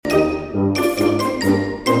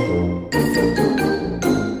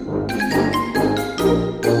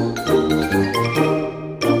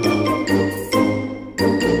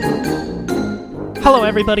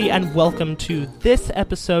everybody, and welcome to this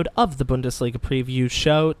episode of the Bundesliga Preview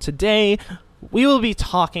Show. Today, we will be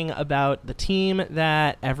talking about the team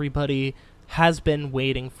that everybody has been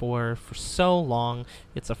waiting for so long.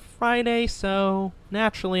 It's a Friday, so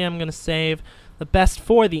naturally I'm going to save the best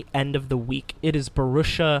for the end of the week. It is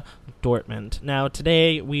Borussia Dortmund. Now,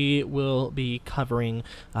 today we will be covering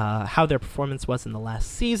how their performance was in the last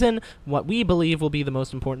season, what we believe will be the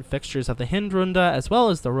most important fixtures of the Hinrunde, as well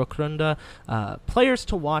as the Rückrunde, players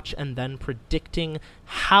to watch, and then predicting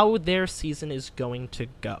how their season is going to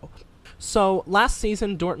go. So, last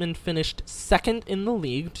season, Dortmund finished second in the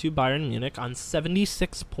league to Bayern Munich on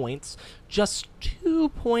 76 points, just 2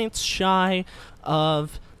 points shy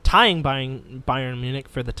of tying Bayern Munich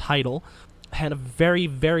for the title. Had a very,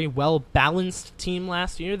 very well-balanced team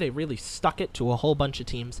last year. They really stuck it to a whole bunch of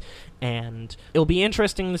teams, and it'll be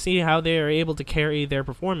interesting to see how they are able to carry their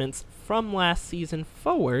performance from last season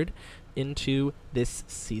forward into this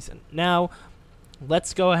season. Now,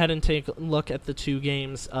 let's go ahead and take a look at the two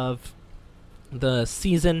games of the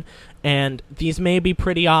season, and these may be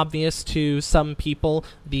pretty obvious to some people.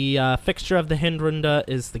 The fixture of the Hinrunde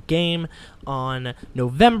is the game on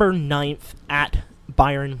November 9th at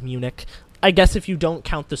Bayern Munich. I guess if you don't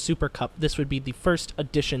count the Super Cup, this would be the first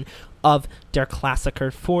edition of Der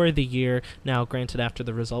Klassiker for the year. Now, granted, after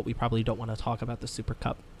the result, we probably don't want to talk about the Super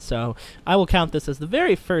Cup, so I will count this as the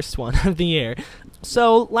very first one of the year.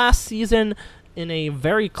 So, last season, in a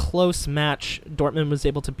very close match, Dortmund was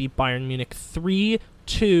able to beat Bayern Munich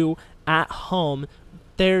 3-2 at home.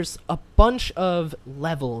 There's a bunch of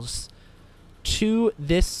levels to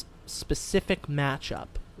this specific matchup,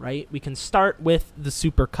 right? We can start with the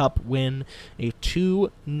Super Cup win, a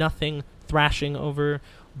 2-0 thrashing over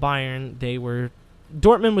Bayern.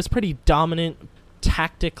 Dortmund was pretty dominant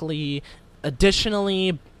tactically.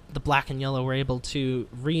 Additionally, the black and yellow were able to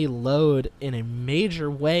reload in a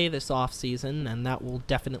major way this offseason, and that will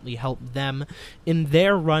definitely help them in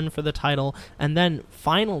their run for the title. And then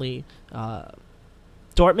finally,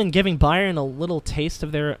 Dortmund giving Bayern a little taste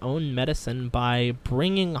of their own medicine by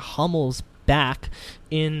bringing Hummels back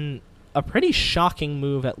in a pretty shocking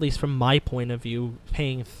move, at least from my point of view,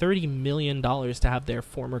 paying $30 million to have their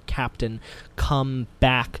former captain come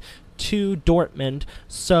back to Dortmund.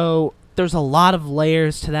 So there's a lot of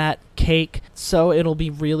layers to that cake, so it'll be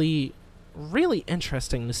really, really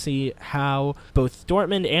interesting to see how both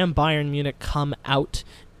Dortmund and Bayern Munich come out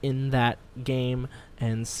in that game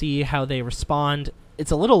and see how they respond.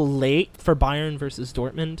 It's a little late for Bayern versus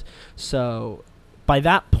Dortmund, so by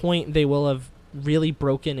that point they will have really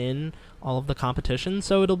broken in all of the competition,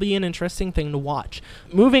 so it'll be an interesting thing to watch.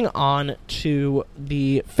 Moving on to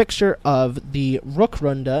the fixture of the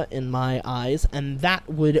Rückrunde in my eyes, and that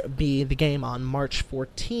would be the game on March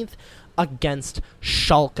 14th against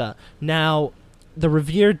Schalke. Now, the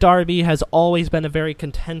Revier Derby has always been a very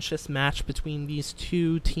contentious match between these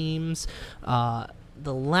two teams. The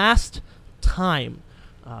last time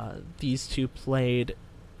these two played,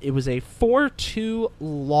 it was a 4-2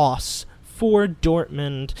 loss for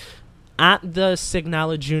Dortmund at the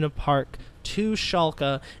Signal Iduna Park to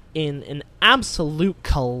Schalke in an absolute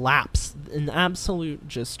collapse, an absolute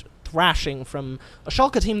just thrashing from a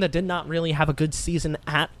Schalke team that did not really have a good season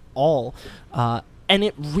at all. And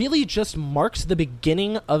it really just marks the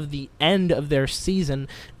beginning of the end of their season.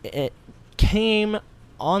 It came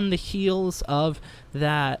on the heels of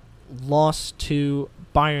that loss to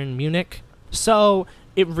Bayern Munich. So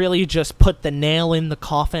it really just put the nail in the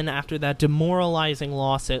coffin after that demoralizing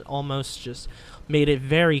loss. It almost just made it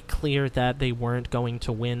very clear that they weren't going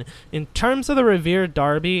to win. In terms of the Revier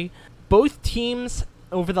Derby, both teams,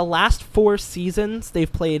 over the last 4 seasons,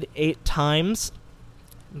 they've played 8 times.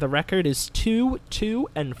 The record is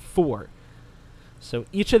 2-2-4. So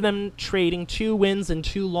each of them trading 2 wins and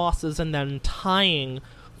 2 losses and then tying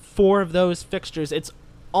 4 of those fixtures. It's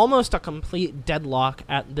almost a complete deadlock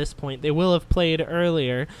at this point. They will have played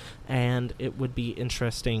earlier, and it would be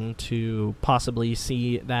interesting to possibly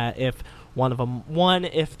see that if one of them won,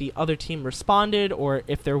 if the other team responded, or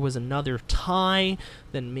if there was another tie,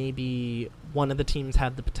 then maybe one of the teams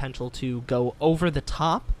had the potential to go over the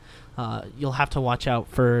top. You'll have to watch out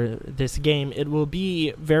for this game. It will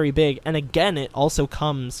be very big, and again, it also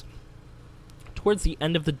comes towards the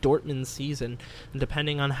end of the Dortmund season, and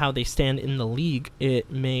depending on how they stand in the league, it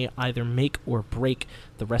may either make or break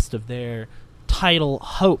the rest of their title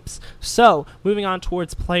hopes. So, moving on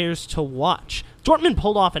towards players to watch. Dortmund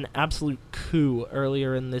pulled off an absolute coup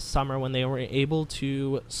earlier in this summer when they were able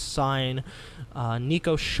to sign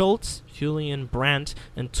Nico Schulz, Julian Brandt,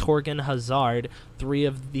 and Torgan Hazard, 3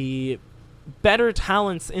 of the better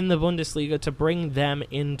talents in the Bundesliga to bring them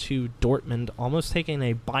into Dortmund, almost taking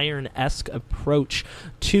a Bayern-esque approach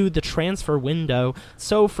to the transfer window.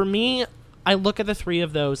 So for me, I look at the three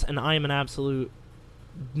of those, and I am an absolute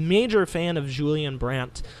major fan of Julian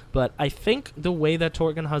Brandt, but I think the way that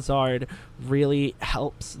Torgan Hazard really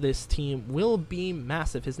helps this team will be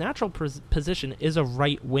massive. His natural position is a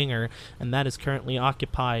right winger, and that is currently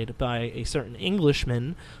occupied by a certain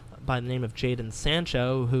Englishman by the name of Jadon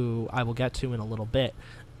Sancho, who I will get to in a little bit.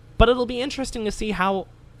 But it'll be interesting to see how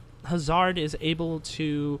Hazard is able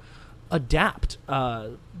to adapt.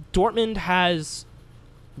 Dortmund has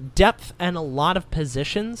depth and a lot of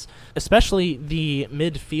positions, especially the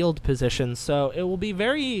midfield positions, so it will be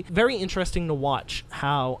very, very interesting to watch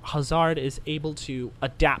how Hazard is able to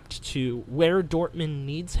adapt to where Dortmund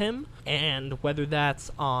needs him, and whether that's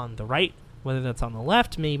on the right, whether that's on the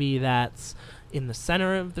left, maybe that's in the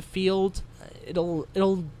center of the field.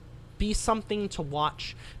 It'll be something to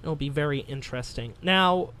watch. It'll be very interesting.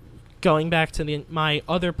 Now, going back to my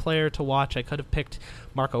other player to watch, I could have picked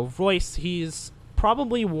Marco Reus. He's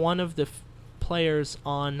probably one of the players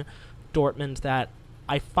on Dortmund that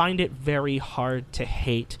I find it very hard to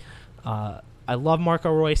hate. I love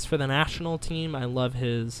Marco Reus for the national team. I love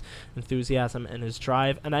his enthusiasm and his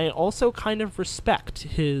drive, and I also kind of respect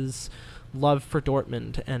his love for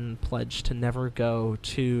Dortmund and pledge to never go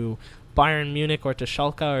to Bayern Munich or to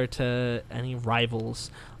Schalke or to any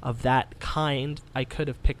rivals of that kind. I could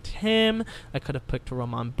have picked him. I could have picked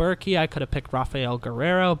Roman Burki. I could have picked Rafael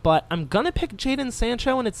Guerrero, but I'm going to pick Jadon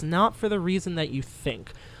Sancho, and it's not for the reason that you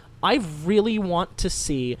think. I really want to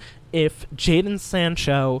see if Jadon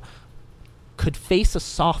Sancho could face a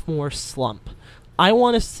sophomore slump. I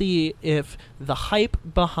want to see if the hype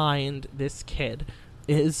behind this kid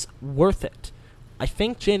is worth it. I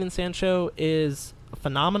think Jadon Sancho is a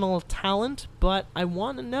phenomenal talent, but I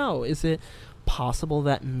want to know, is it possible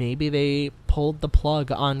that maybe they pulled the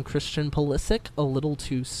plug on Christian Pulisic a little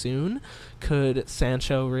too soon? Could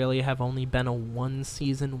Sancho really have only been a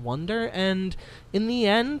one-season wonder? And in the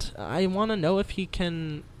end, I want to know if he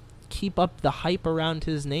can keep up the hype around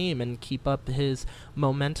his name and keep up his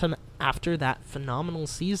momentum after that phenomenal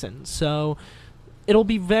season. So it'll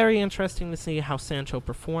be very interesting to see how Sancho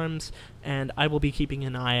performs, and I will be keeping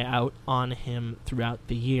an eye out on him throughout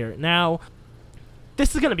the year. Now,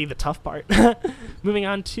 this is going to be the tough part. Moving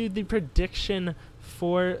on to the prediction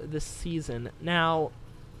for the season. Now,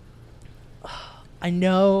 I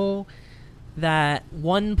know that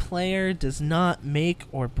one player does not make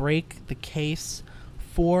or break the case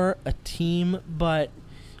for a team, but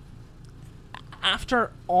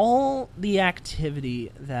after all the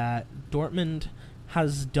activity that Dortmund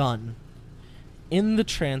has done in the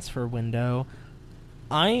transfer window,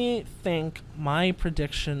 I think my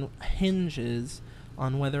prediction hinges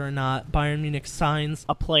on whether or not Bayern Munich signs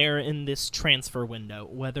a player in this transfer window,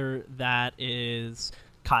 whether that is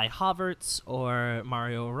Kai Havertz or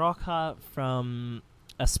Mario Roca from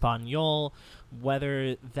Espanyol,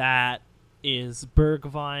 whether that is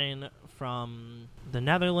Bergwijn from the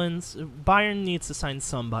Netherlands. Bayern needs to sign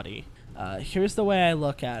somebody. Here's the way I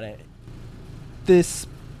look at it. This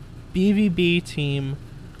BVB team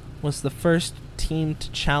was the first team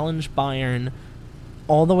to challenge Bayern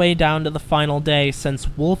all the way down to the final day since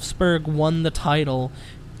Wolfsburg won the title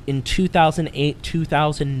in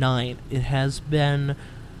 2008-2009.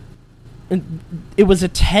 It was a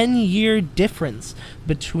 10-year difference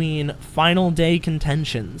between final day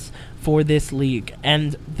contentions for this league,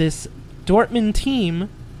 and this Dortmund team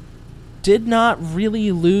did not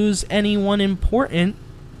really lose anyone important.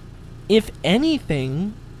 If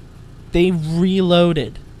anything, they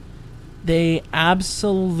reloaded. They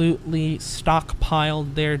absolutely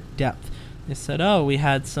stockpiled their depth. They said, oh, we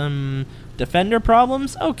had some defender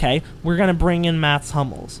problems? Okay, we're going to bring in Mats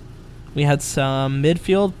Hummels. We had some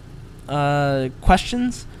midfield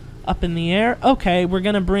questions up in the air? Okay, we're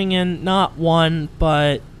going to bring in not one,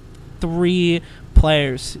 but 3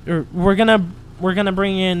 players. We're gonna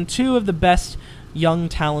bring in 2 of the best young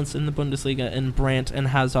talents in the Bundesliga in Brandt and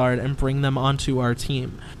Hazard and bring them onto our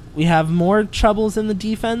team. We have more troubles in the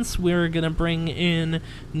defense. We're going to bring in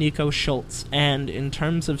Nico Schultz. And in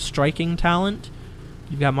terms of striking talent,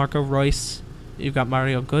 you've got Marco Reus, you've got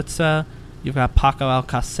Mario Götze, you've got Paco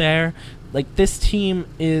Alcacer. Like, this team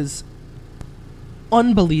is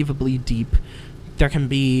unbelievably deep. There can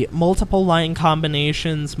be multiple line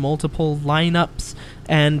combinations, multiple lineups,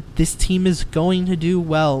 and this team is going to do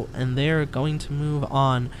well, and they're going to move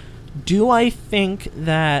on. Do I think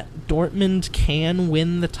that Dortmund can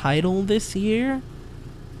win the title this year?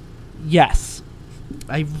 Yes,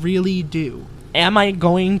 I really do. Am I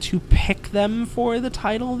going to pick them for the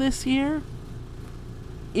title this year?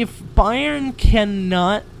 if Bayern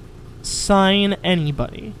cannot sign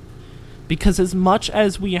anybody, because as much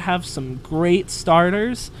as we have some great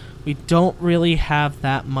starters, we don't really have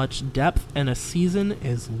that much depth, and a season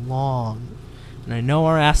is long. And I know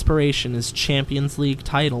our aspiration is Champions League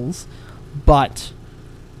titles, but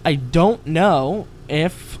I don't know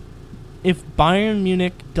if Bayern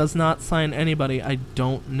Munich does not sign anybody, I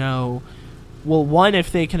don't know. Well, one,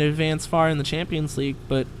 if they can advance far in the Champions League,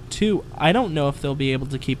 but two, I don't know if they'll be able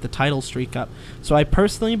to keep the title streak up. So I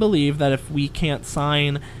personally believe that if we can't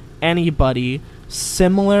sign anybody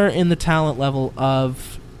similar in the talent level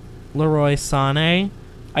of Leroy Sané,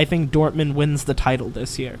 I think Dortmund wins the title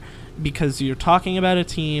this year. Because you're talking about a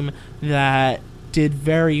team that did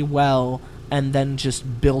very well and then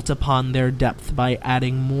just built upon their depth by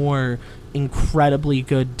adding more incredibly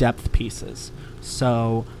good depth pieces.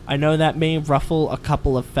 So I know that may ruffle a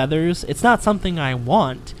couple of feathers. It's not something I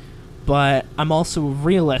want, but I'm also a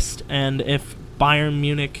realist, and if Bayern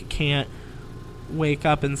Munich can't wake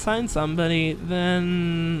up and sign somebody,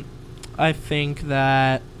 then I think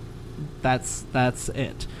that's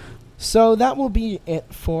it. So that will be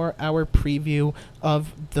it for our preview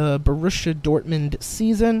of the Borussia Dortmund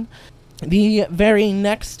season. The very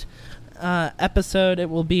next episode,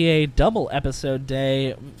 it will be a double episode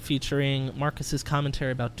day featuring Marcus's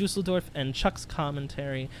commentary about Dusseldorf and Chuck's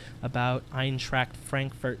commentary about Eintracht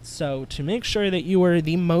Frankfurt. So to make sure that you are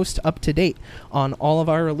the most up-to-date on all of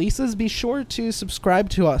our releases, be sure to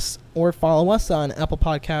subscribe to us or follow us on Apple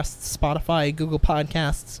Podcasts, Spotify, Google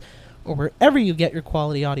Podcasts, or wherever you get your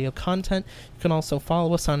quality audio content. You can also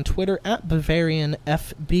follow us on Twitter at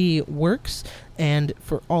BavarianFBWorks, and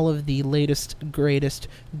for all of the latest, greatest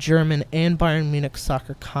German and Bayern Munich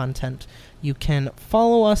soccer content, you can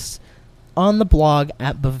follow us on the blog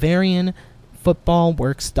at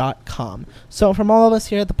BavarianFootballWorks.com. So from all of us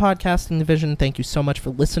here at the Podcasting Division, thank you so much for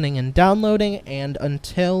listening and downloading, and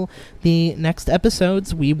until the next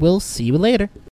episodes, we will see you later.